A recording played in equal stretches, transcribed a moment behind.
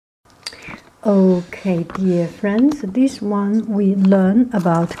Okay, dear friends, this one we learn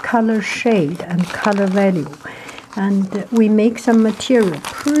about color shade and color value, and we make some material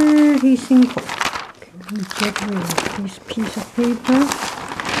pretty simple. Okay, let me get rid of this piece of paper.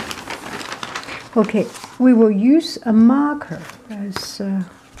 Okay, we will use a marker as a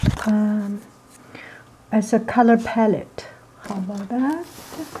color palette. How about that?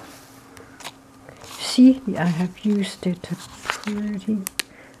 See, I have used it pretty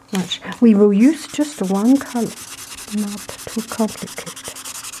much. We will use just one color, not too complicated.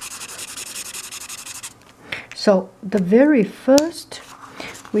 So the very first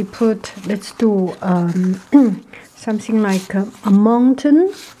we put, let's do something like a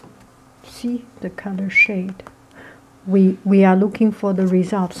mountain. See the color shade. We are looking for the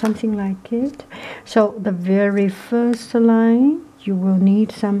result, something like it. So the very first line, you will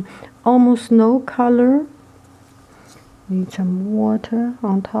need some almost no color. Need some water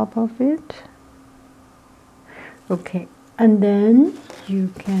on top of it. Okay, and then you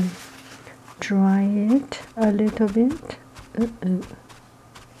can dry it a little bit.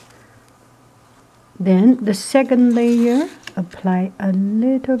 Then the second layer, apply a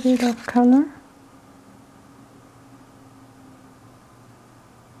little bit of color.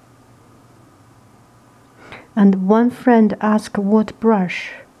 And one friend asked what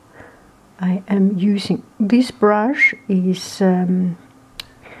brush I am using. This brush is a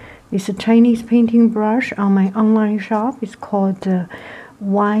Chinese painting brush on my online shop. It's called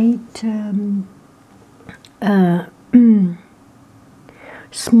White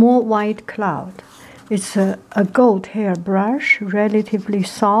Small White Cloud. It's a goat hair brush, relatively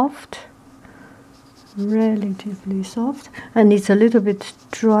soft, and it's a little bit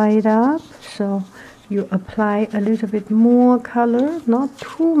dried up, so you apply a little bit more color, not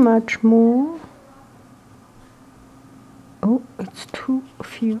too much more. Oh, it's too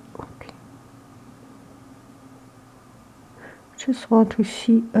few. Okay. Just want to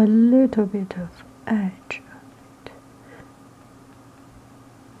see a little bit of edge of it.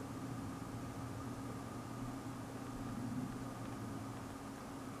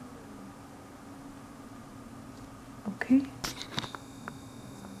 Okay.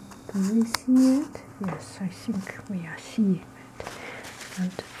 Do we see it? Yes, I think we are seeing it.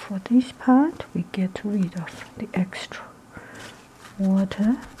 And for this part, we get rid of the extra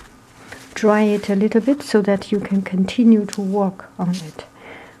water. Dry it a little bit so that you can continue to work on it.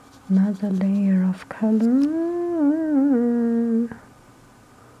 Another layer of color.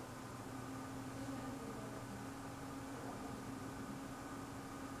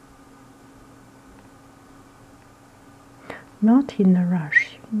 Not in a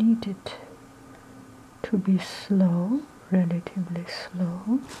rush. You need it to be slow, relatively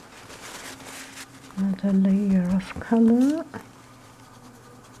slow. Another layer of color.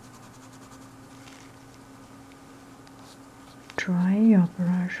 Dry your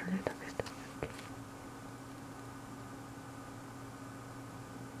brush a little bit.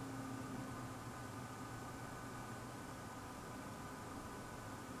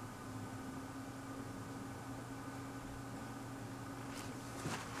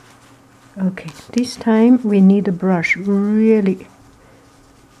 Okay, this time we need the brush really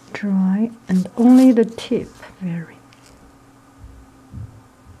dry and only the tip very.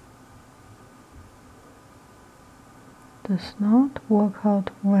 Does not work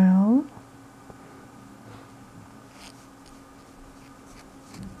out well.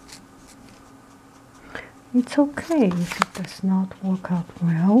 It's okay if it does not work out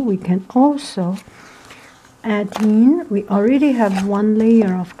well. We can also add in, we already have one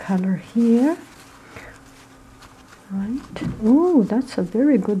layer of color here. Right? Oh, that's a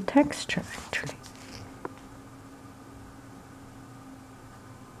very good texture actually.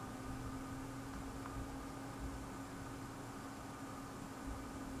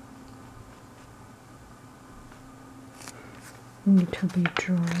 Need to be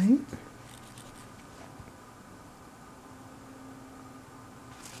dry.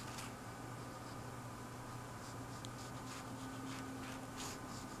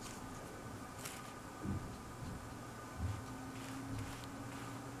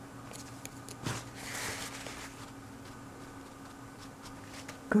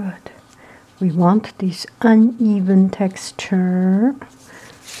 Good. We want this uneven texture.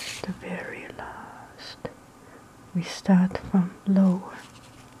 The very last. We start from lower.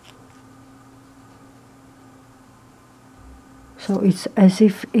 So it's as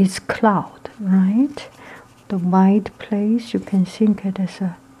if it's cloud, right? The white place, you can think it as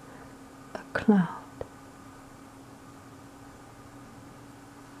a cloud.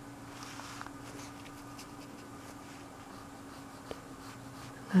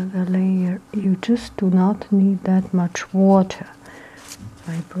 another layer. You just do not need that much water.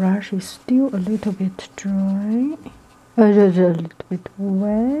 My brush is still a little bit dry, a little bit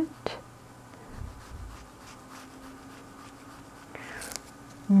wet.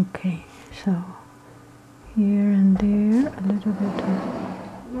 Okay, so here and there a little bit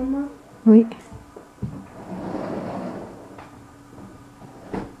of... Mama? Oui.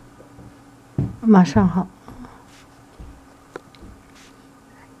 马上好。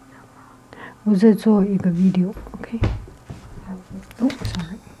我在做一个 video, okay? Oh,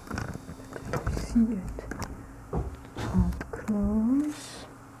 sorry. See it up close.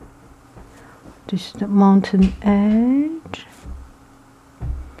 This is the mountain edge.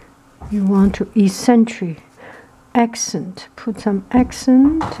 You want to accent, put some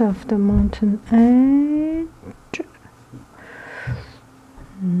accent of the mountain edge.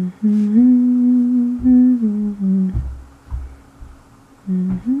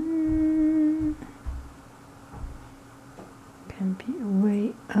 Can be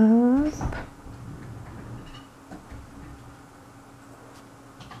way up.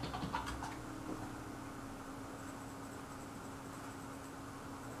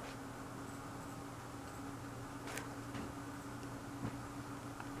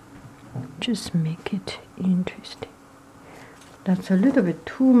 Just make it interesting. That's a little bit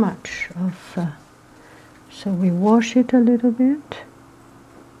too much of, so we wash it a little bit.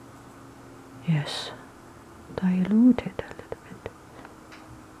 Yes, dilute it a little bit.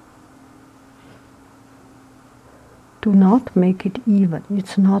 Do not make it even.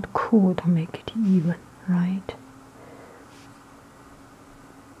 It's not cool to make it even, right?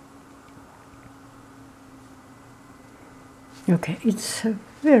 Okay, it's a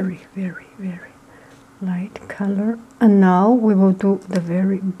very, very, very light color. And now we will do the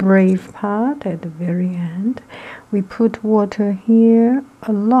very brave part at the very end. We put water here,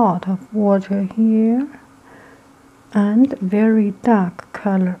 a lot of water here, and very dark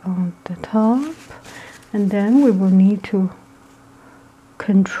color on the top. And then we will need to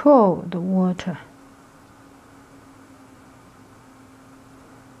control the water.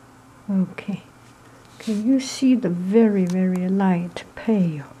 Okay. Can you see the very, very light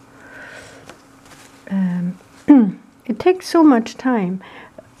pale? It takes so much time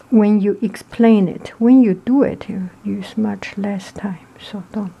when you explain it. When you do it, you use much less time, so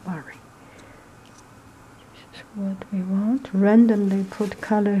don't worry. This is what we want. Randomly put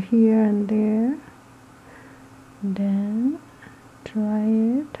color here and there. Then dry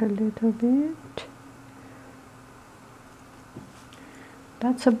it a little bit.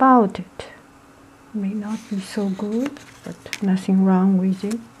 That's about it. May not be so good, but nothing wrong with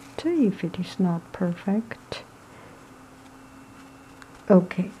it if it is not perfect.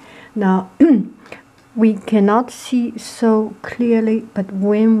 Okay, now we cannot see so clearly, but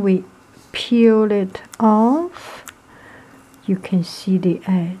when we peel it off, you can see the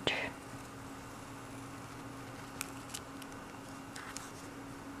edge.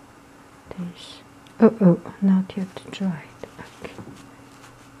 This, oh, not yet dried. Okay.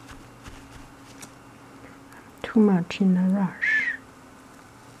 Too much in a rush.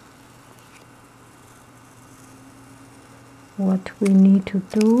 What we need to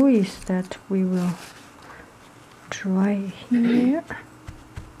do is that we will dry here,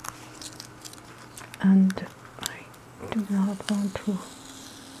 and I do not want to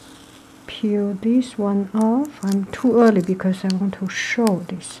peel this one off. I'm too early because I want to show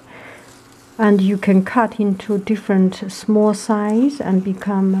this. And you can cut into different small size and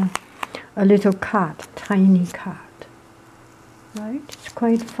become a little card, tiny card. Right? It's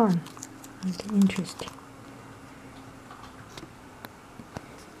quite fun and interesting.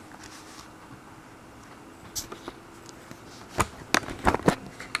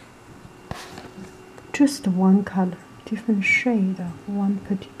 Just one color, different shade of one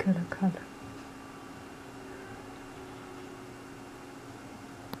particular color.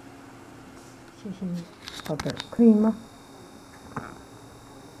 谢谢你，宝贝儿，可以吗？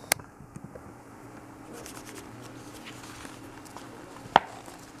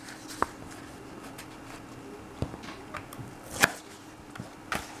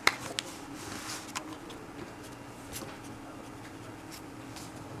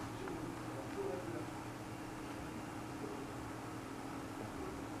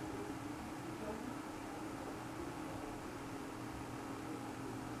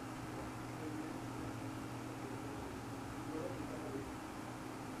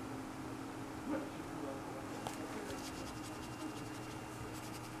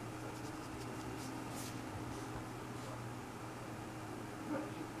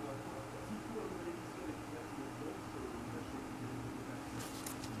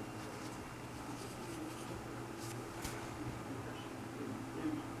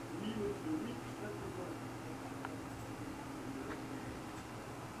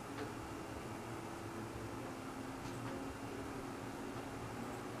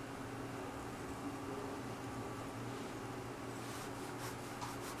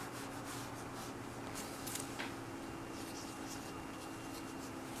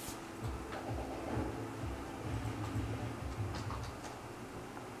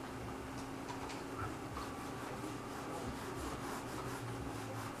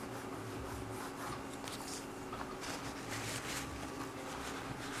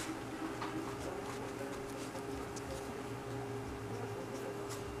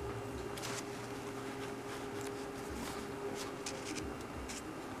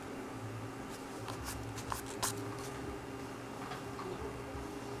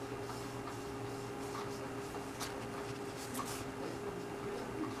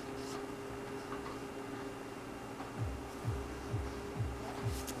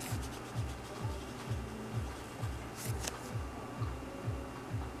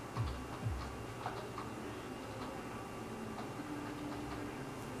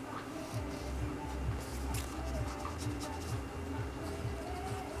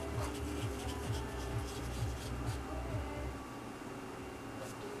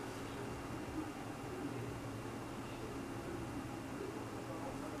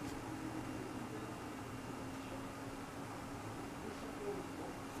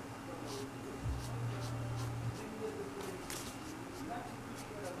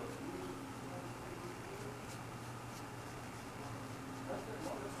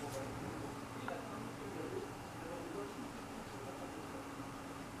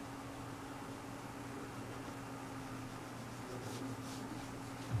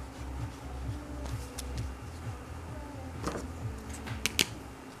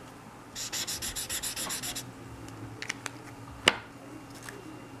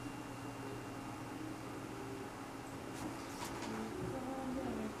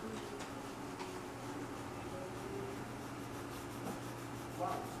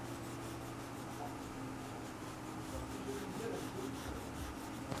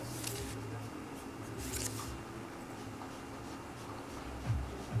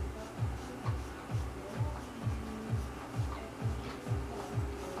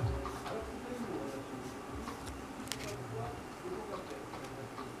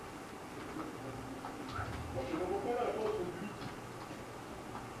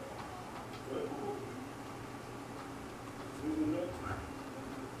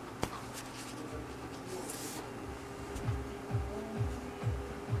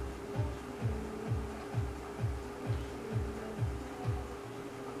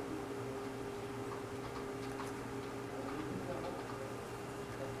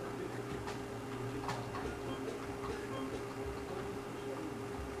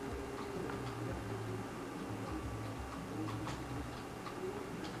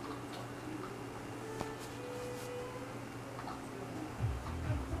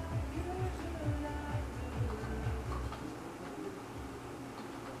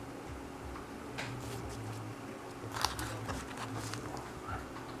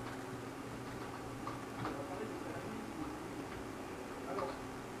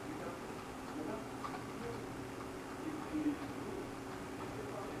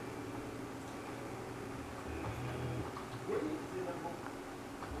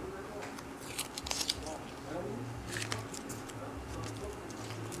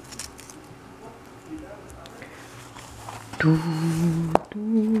 Do,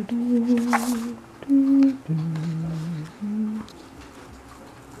 do, do, do, do.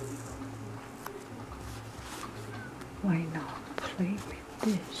 Why not play with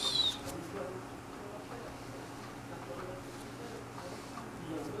this?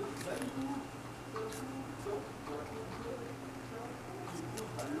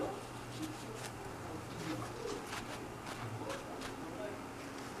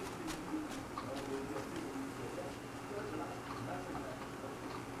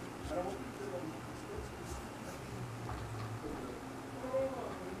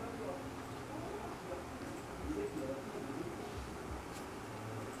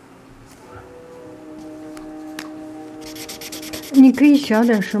你可以小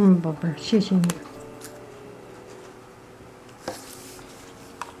点声吗，宝贝儿？谢谢你。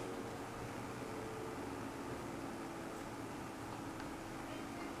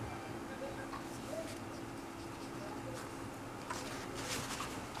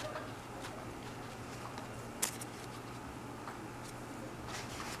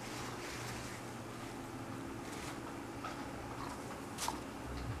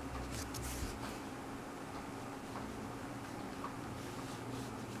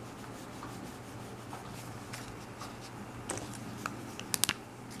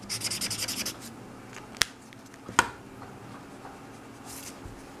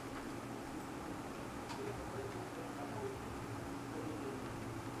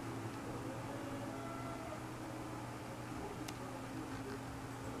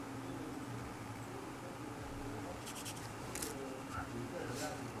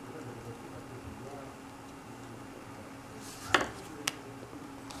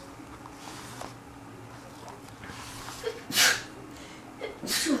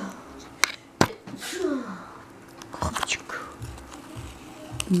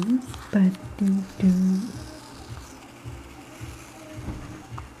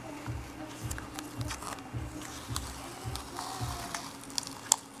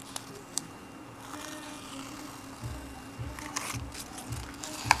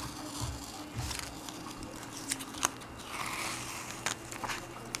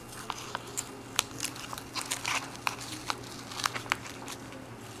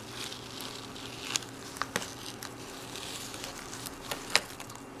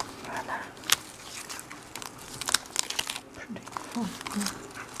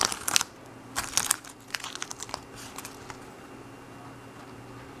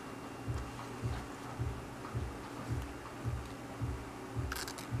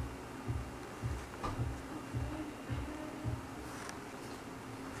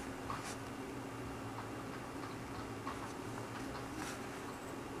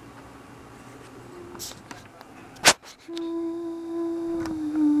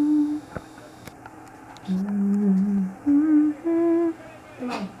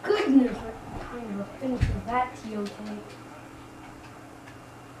My goodness, what kind of a finish was that TOK?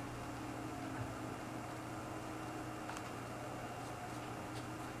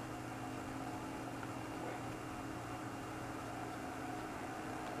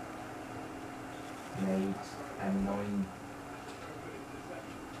 Mate, annoying.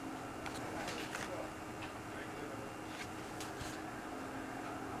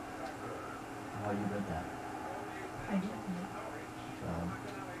 How you did that? I didn't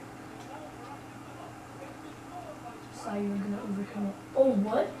saw you were gonna overcome it. Oh,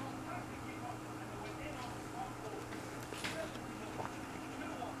 what?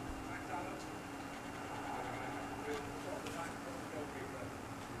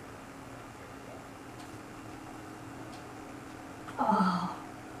 Oh.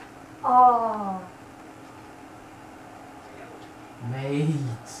 Oh. Mate.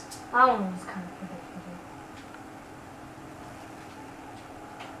 That one was kind of predictable.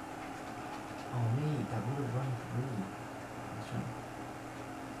 Oh, mate, that would have run through. That's right.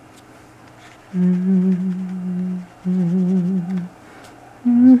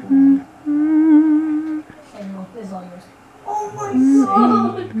 Say no, this is all yours. Oh my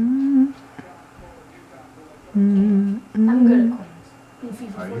god! I'm good at coins. In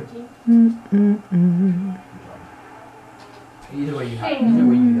FIFA 14. Either way, you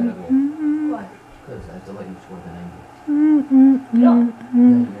gotta go. What? Because I have to let you score the 90. No.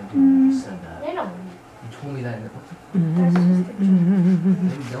 Yeah, you said that. They know. You told me that in the book. That's just a joke.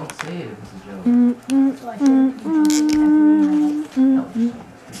 Maybe don't say it if it's a joke. So I shouldn't be joking every night. No, just say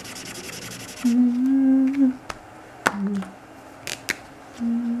it.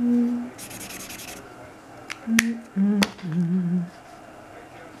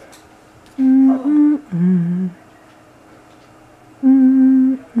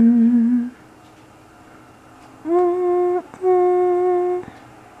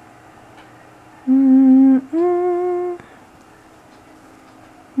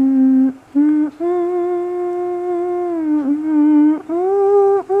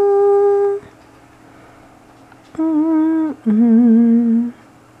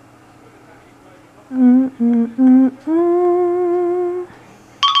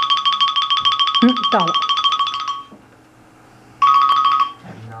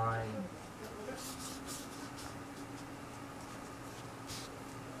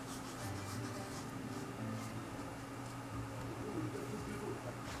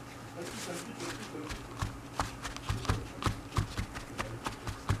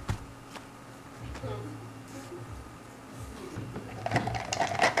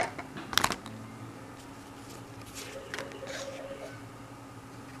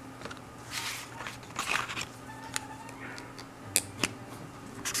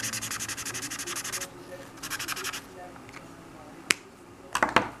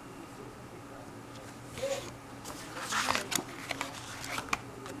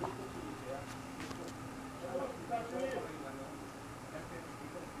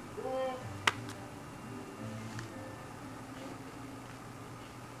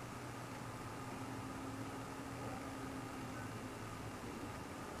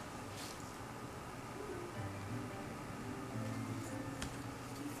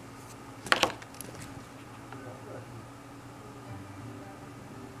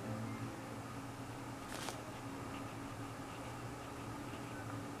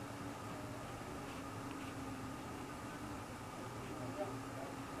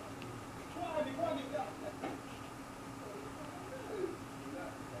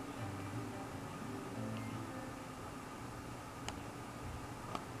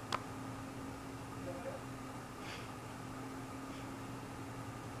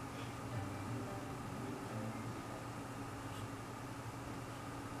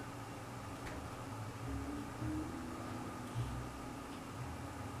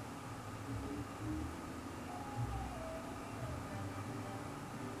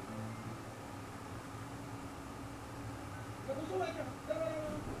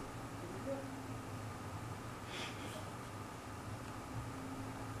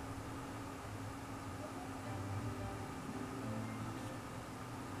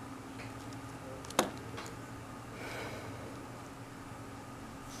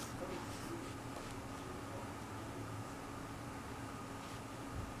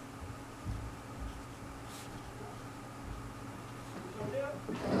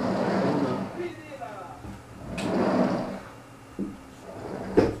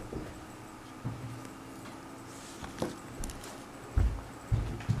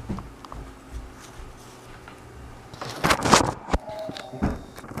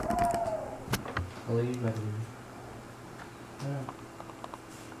 Lady by the yeah.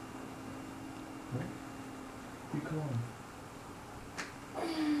 What? You come on.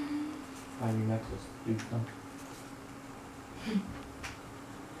 Find your necklace. Dude, come.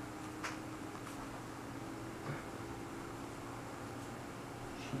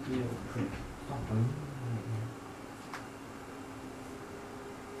 She'd be able to print. Stop doing it.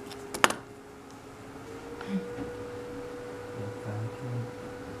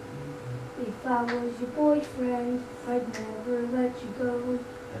 If I was your boyfriend, I'd never let you go.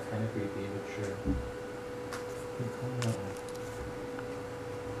 That's kind of creepy, but sure.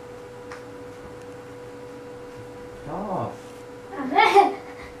 Stop.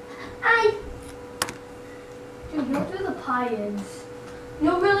 Dude, you don't do the pie-ins.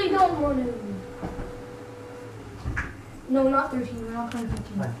 No, really don't want to. No, not 13. We're not playing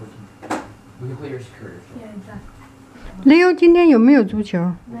 13. Fine, 14. We can play your skirt. Yeah, exactly. Leo 今天有没有足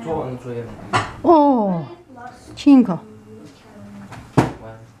球？我做完作业了。哦，亲一口。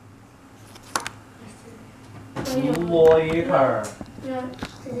Waiter. Yeah,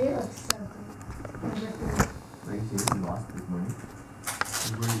 today looks so good. Crazy, you lost this morning.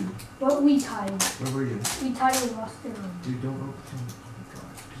 Where were you? But we tied. Where were you? We tied and lost it. Dude, don't go pretend. Oh my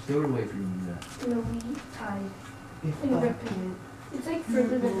gosh. Just stay away from you do that. No, we tied. If And ripping it. It's like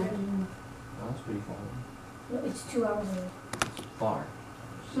further than Reading. Oh, that's pretty far. No, it's 2 hours away. It's far.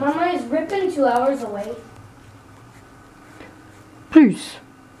 Mama, is Ripon 2 hours away? Plus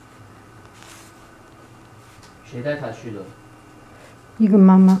谁带他去的？一个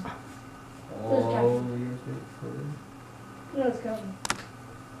妈妈。哦， No, it's going.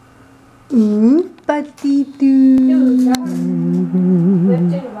 吧滴嘟。 Dude, that was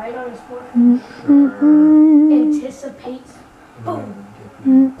whipped in right on his forehead. Anticipates. Boom.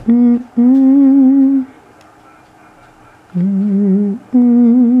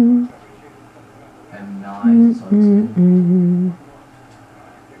 I'm nice, so I'm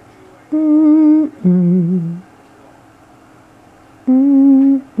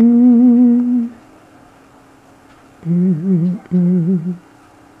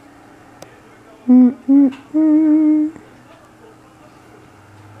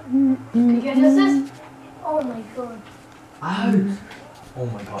Because this. Oh my god. Ouch! Oh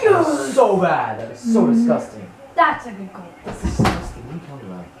my god, that was so bad. That is so disgusting. That's a good goal. That's disgusting. What are you talking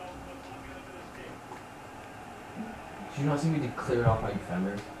about? Did you not see me to clear it off my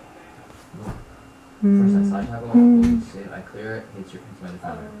defender? Look. First that side tackle, you save, I clear it, hits my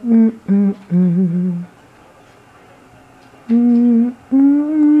defender.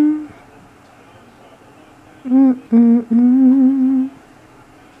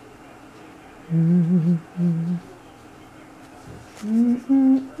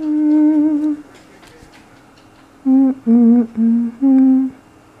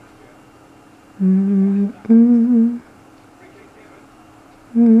 So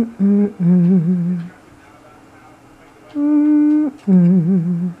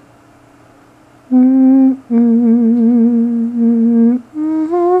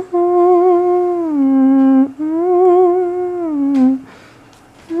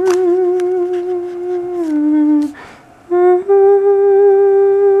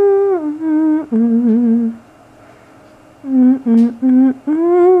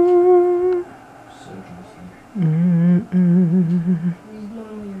juicy. These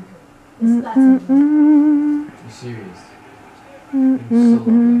normally are good. That's it. You serious? I'm so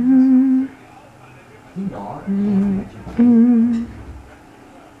loving this. You not?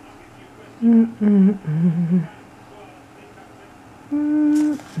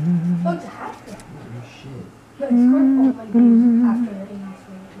 Oh, it's a hat there. Oh shit. No, it's hard all my days after the 80s.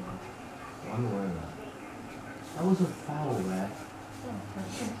 Well, I'm wearing that. That was a foul, Rat.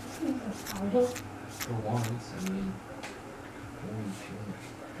 For once, I mean. Holy shit.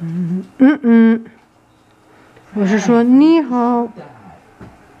 我是说你好。 That.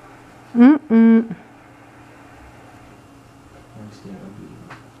 嗯嗯 I'm just getting ugly.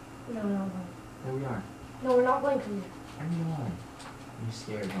 No, no, no. No, we aren't. No, we're not going to. Are you on? You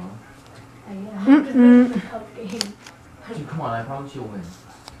scared, huh? I am. I'm just making the tough game. Dude, come on, I promise you'll win.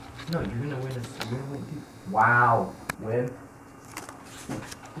 No, you're gonna win this. You're gonna win. Dude. Wow. Win.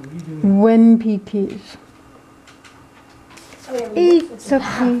 What are you doing? When PKs. Oh, yeah, we looked It's at the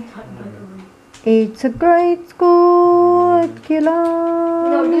okay. half-time record. It's a great school at Killarney.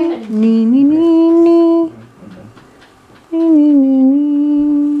 No, do it. Nee, nee, nee, nee. Nee, nee, nee,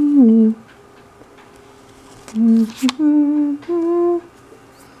 nee, nee.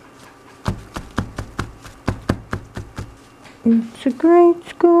 It's a great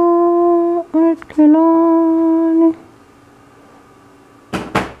school at Killarney.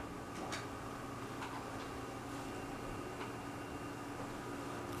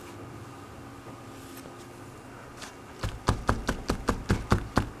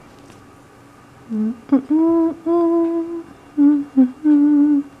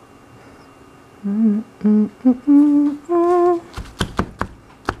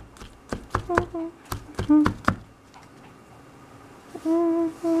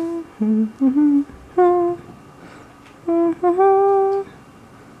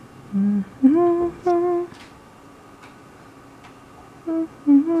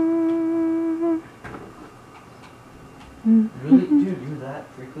 Really? Dude, you're that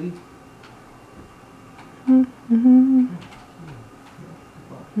prickly?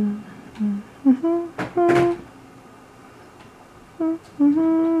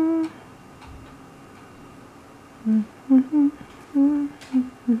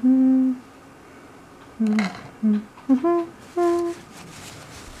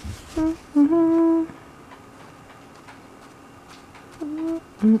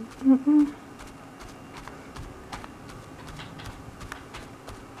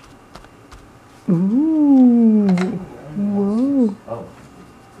 Ooh. Whoa. Oh.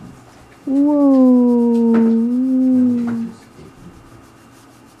 Whoa.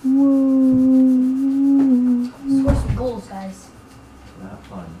 Whoa. Score some goals, guys. Not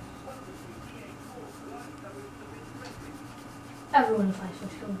fun. Everyone if I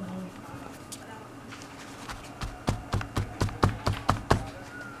switch goals, by the way.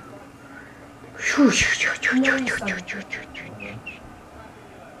 Shoo, shoo, shoo, shoo, No, shoo, it's shoo, fine. shoo, shoo, shoo.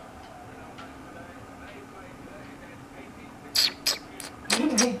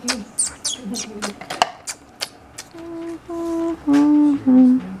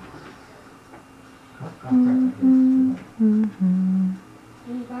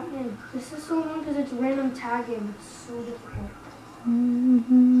 This is so long because it's random tagging. It's so difficult. I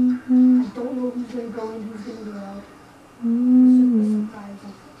don't know who's gonna go in, who's gonna go out. It's super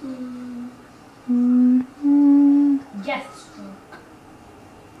surprising. Yes, stroke.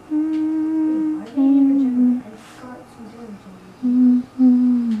 Why did I regenerate? I got some damage.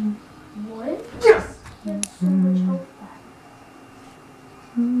 What? Yes! That's so much health back.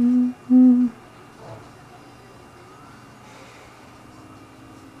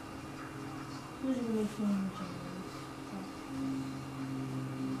 Who's gonna make me regenerate?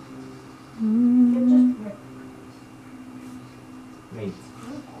 You're just rip. Mate.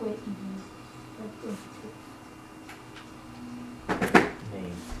 Don't quit even. Like,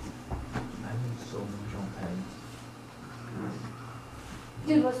 Mate. I'm in so much on pen.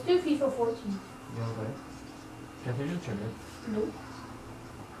 dude, let's do FIFA 14. You okay? Can I finish the tournament? Nope.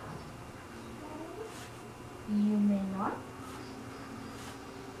 You may not.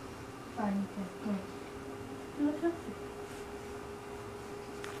 Fine, okay. Wait. Look up.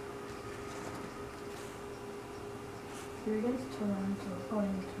 You're against Toronto. Oh,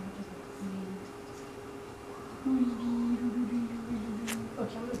 and Toronto's like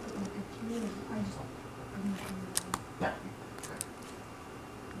okay, I'm gonna put like a team. I just. Yeah.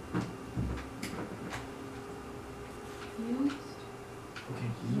 Okay,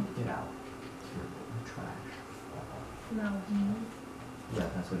 you get out. You're trash. No, Yeah,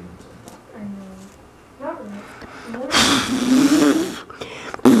 that's what you would say. I know. Not really.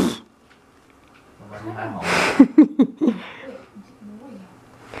 Well, then I'm home.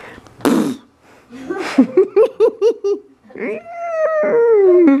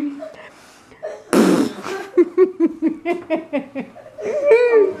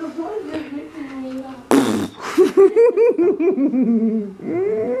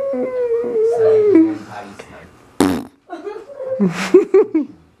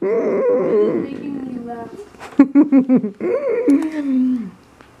 Making me laugh.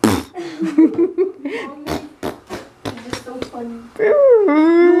 It's just so funny.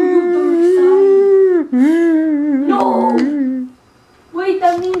 No! Wait,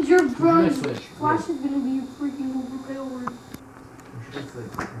 that means your brother's flash is gonna be freaking overpowered.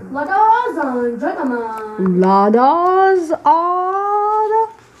 Ladazan, gentlemen. Ladas are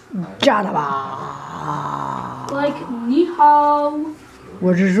Jadaba. Like, ni hao.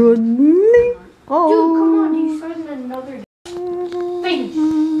 我是说你 Dude, come on, 哦。 you started another finish.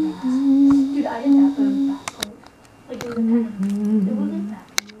 Dude, I did that, but it was back. Like, it was kind of, it wasn't that.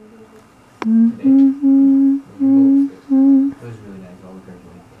 It was really nice. All the girls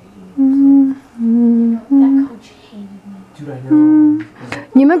were like, That coach hated me. dude, I know.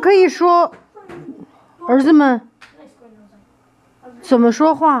 你们可以说，儿子们 And I scored, and I was like, 怎么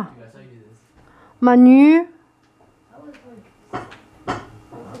说话？ Dude, I saw you do this. 马女， I was like,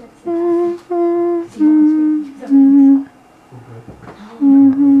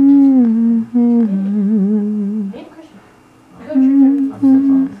 Name Christian. I go to church every I'm so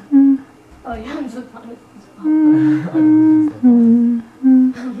fun. Oh, yeah, I'm so fun. I know this is so fun.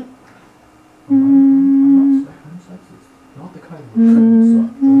 I'm not sexist. Not the kind where you suck.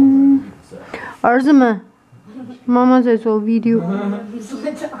 The one where you suck. 儿子们，妈妈在做 video，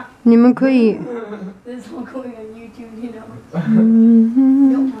 你们可以。 This is all going on YouTube, you know.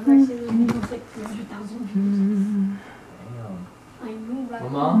 No, I've actually videos like 300,000 views. Damn. I know, right? 妈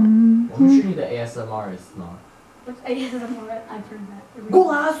妈，我们是你的 ASMR吗？ What's ASMR? I've heard that.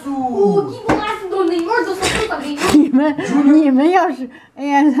 狗拉苏。 Oh, keep laughing, don't they? You're just so funny. 你们要是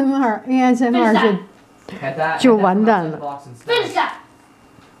ASMR 是 Had that. 就完蛋了。 Finish that!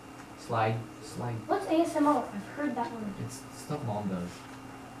 Slide. Slide. What's ASMR? I've heard that one. It's stuff mom does.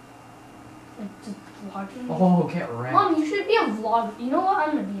 Like, just vlogging. Oh, can't rap. Mom, you should be a vlogger. You know what?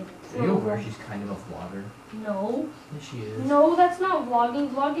 I'm gonna be a Are you aware she's kind of a vlogger? No. Yes, she is. No, that's not vlogging.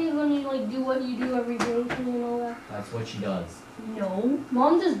 Vlogging is when you like do what you do every day and you know that. That's what she does. No.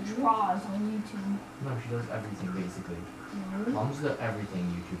 Mom just draws on YouTube. No, she does everything basically. No. Mom's the everything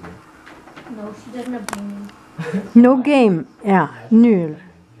YouTuber. No, she doesn't have gaming. No game，呀，nul。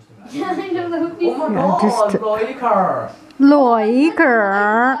 Yeah, I know that would be Oh my Yeah, god, just- Loiker! 洛伊格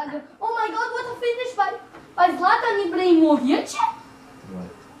尔， Oh my god, what a finish by Zlatan Ibrahimovic! What?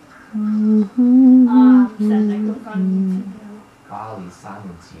 I'm sad that goes on YouTube now. Bali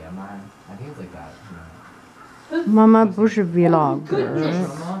Sanjie, I think it's like that. Yeah. 妈妈不是 Goodness. vlogger，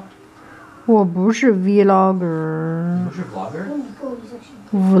 Mama? 我不是 vlogger， Who's your vlogger? Oh my god, he's actually.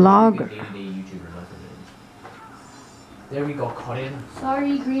 vlogger， Day-to-day YouTuber, that's what it is. There we go, cut in.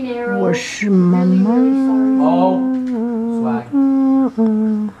 Sorry, Green Arrow. 我是妈妈。 Oh, swag.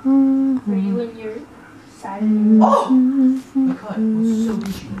 For you and your sad and Oh! The cut was so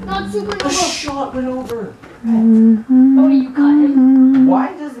cheap. Not super The shot went over. Oh, you cut him?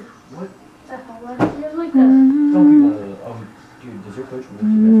 Why does it? What? The hell? What? You're like a. Don't be dude, does your coach make you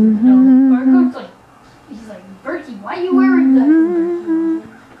guys No, our coach like. He's like, Berkey, why are you wearing that?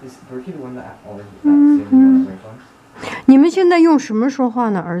 Is Berkey the one that always that same one that wears on? 你们现在用什么说话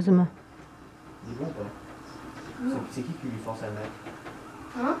呢，儿子们？ Dis bon pas. C'est qui lui force à le mettre?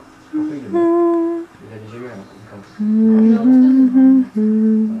 Hein? Pourquoi il le met? Il a déjà eu un comme. No, this doesn't.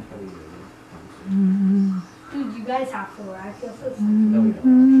 Ouais, je Dude, you guys have to. I feel so sad. No, we don't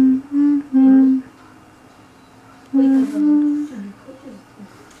actually. Wait, because dude, your coach is.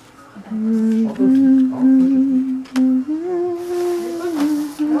 All coaches.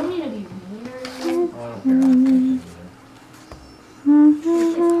 I don't mean to be mean or anything. Oh, I don't care. I don't care either.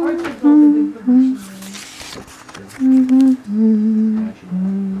 It's hard to build a good production.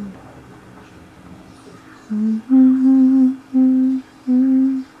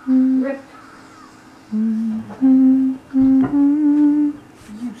 Rip.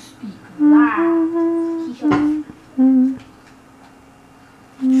 You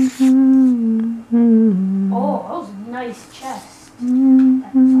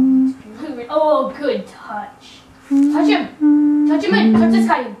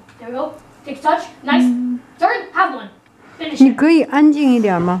we go. Takes touch. Nice. Turn. Have one. Finish 你 it. 可以安静一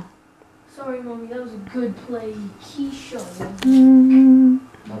点吗？ Sorry, mommy. That was a good play. Keisha.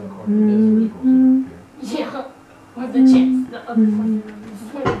 Not according to this, Yeah. With the chance. The other fucking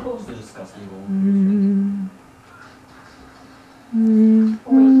It's the disgusting goal.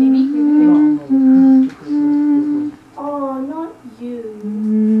 Oh, wait, maybe. No. Oh, not you.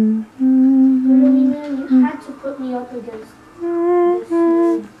 Really, man? You had to put me up against this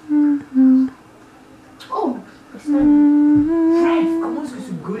dude. Oh, I stunned. Bref, comment est-ce que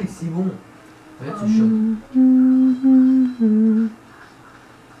ce goal est si bon? Regarde ce shot.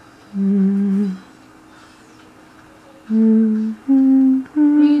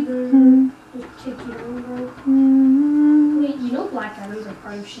 Either just kick it over. Wait, you know black arrows are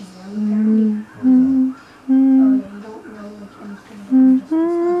part of Shazam apparently? Oh yeah, you don't know like anything about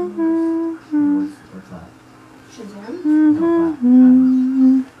Justice What's that? Shazam? No,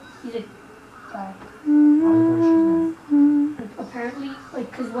 that. He's a guy. How do you Shazam? Like, apparently, like,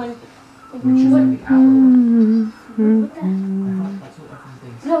 cause when Which is like the apple. what the heck? I thought that's what everyone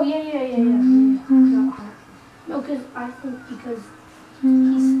thinks. No, yeah. No, cause I think because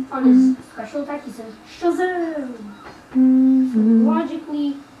he's on his special attack, he says Shazam. So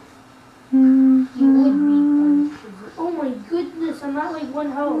logically, he would be on Shazam. Oh my goodness, I'm at like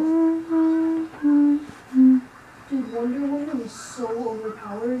 1 health. Dude, Wonder Woman is so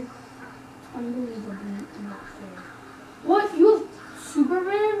overpowered. It's unbelievably not fair. What? You have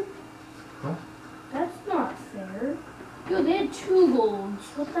Superman? What? That's not fair. Yo, they had 2 golds.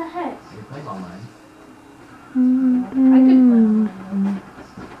 What the heck? You're playing online. I could play online.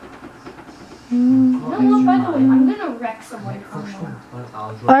 No, by the way, I'm gonna wreck someone online.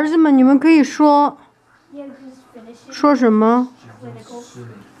 儿子们，你们可以说 Yeah, just finish it. 说什么？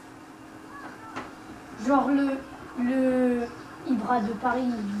 Genre le Ibra de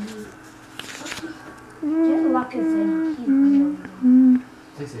Paris. Quel Lacazette, he's brilliant.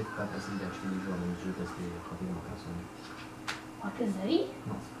 Tu sais que c'est pas facile d'acheter des joueurs dans le jeu parce qu'il y a pratiquement personne. Lacazette?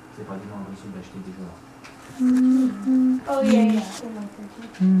 Non, c'est pas vraiment impossible d'acheter des joueurs. Oh yeah. In my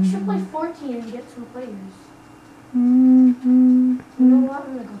 13. You should play 14 and get some players. You know what?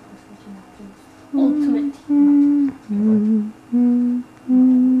 I'm gonna go play 14 after this. Ultimate team.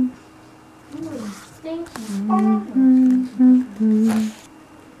 Thank you.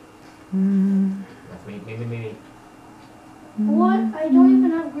 Maybe. What? I don't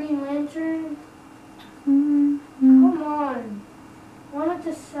even have Green Lantern. Come on. I wanted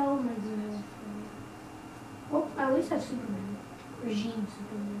to sell my Green Lantern. Well, I at least have Superman. Regime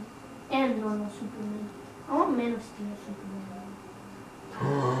Superman. And normal Superman. I want Man of Steel Superman.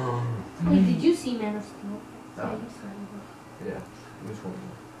 Wait, did you see Man of Steel? No. Yeah, you saw it. Yeah, which one?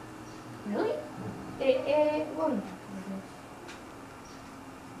 Really? Well, no.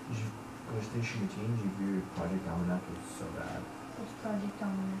 Quand j'étais chez Teen, j'ai vu Project Almanac, it's so bad. It's Project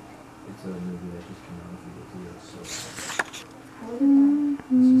Almanac. It's a movie that just came out a few days ago, it's so bad. What is that?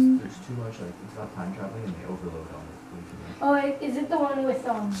 It's just, there's too much, like, it's got time traveling and they overload on it way too much. Oh, is it the one with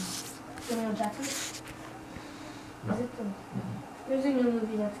Samuel Jackson? No. Is it the? There's a new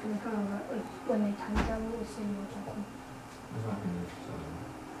movie that's gonna come out like when they time travel with Samuel Jackson. There's not gonna be so.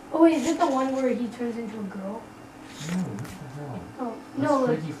 Oh wait, is it the one where he turns into a girl? No, what the hell? Oh That's no,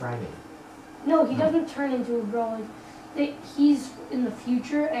 like, Freaky Friday. no, he doesn't turn into a girl. Like, he's in the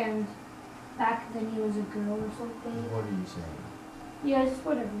future, and back then he was a girl or something. What are you saying? Yeah, it's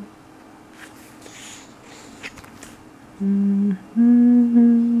whatever.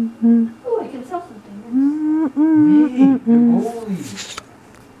 Oh, I can sell something. Hey, holy!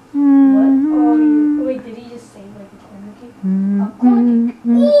 What? Oh, wait, did he just say like a corner cake? A corner cake.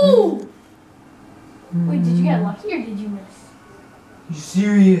 Ooh! Wait, did you get lucky or did you miss? You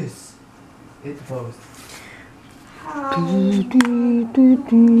serious? Hit the post. How? Man,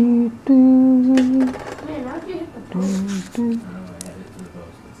 how'd you hit the post? I don't know, I had it to the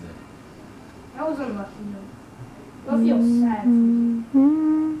post, that's it. That was unlucky though. I feel sad.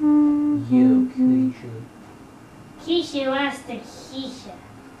 You, Keisha. Keisha wants the Keisha.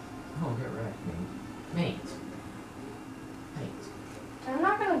 Oh, get wrecked, mate. Mate. I'm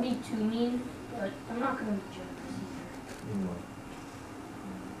not gonna be too mean, but I'm not gonna be jerks either. You know what?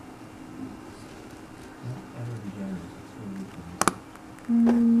 Don't ever be generous. It's really good. You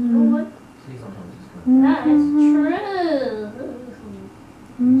know what? Please don't tell me this is good. That is true.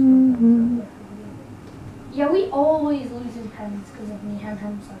 Yeah, we always lose in pens because of me.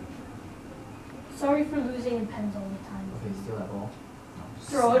 I'm sorry. Sorry for losing in pens all the time. Okay, steal that ball. No,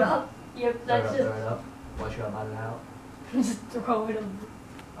 Throw it up. Yep, that's Throw just. it up. Watch you out, out. Just throw it up.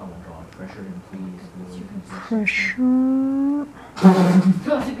 Oh my god, pressure him, please. Pressure.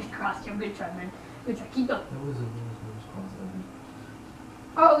 Not to be crying.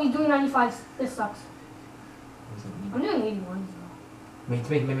 he's doing 95s. This sucks. I'm doing 81s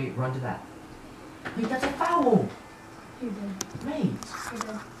though. Mate, run to that. Wait, that's a foul! You're good. Mate! You're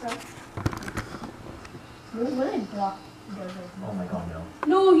good. Right. What did I block? Oh my god, no.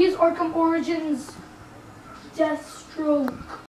 No, he has Arkham Origins. Deathstroke.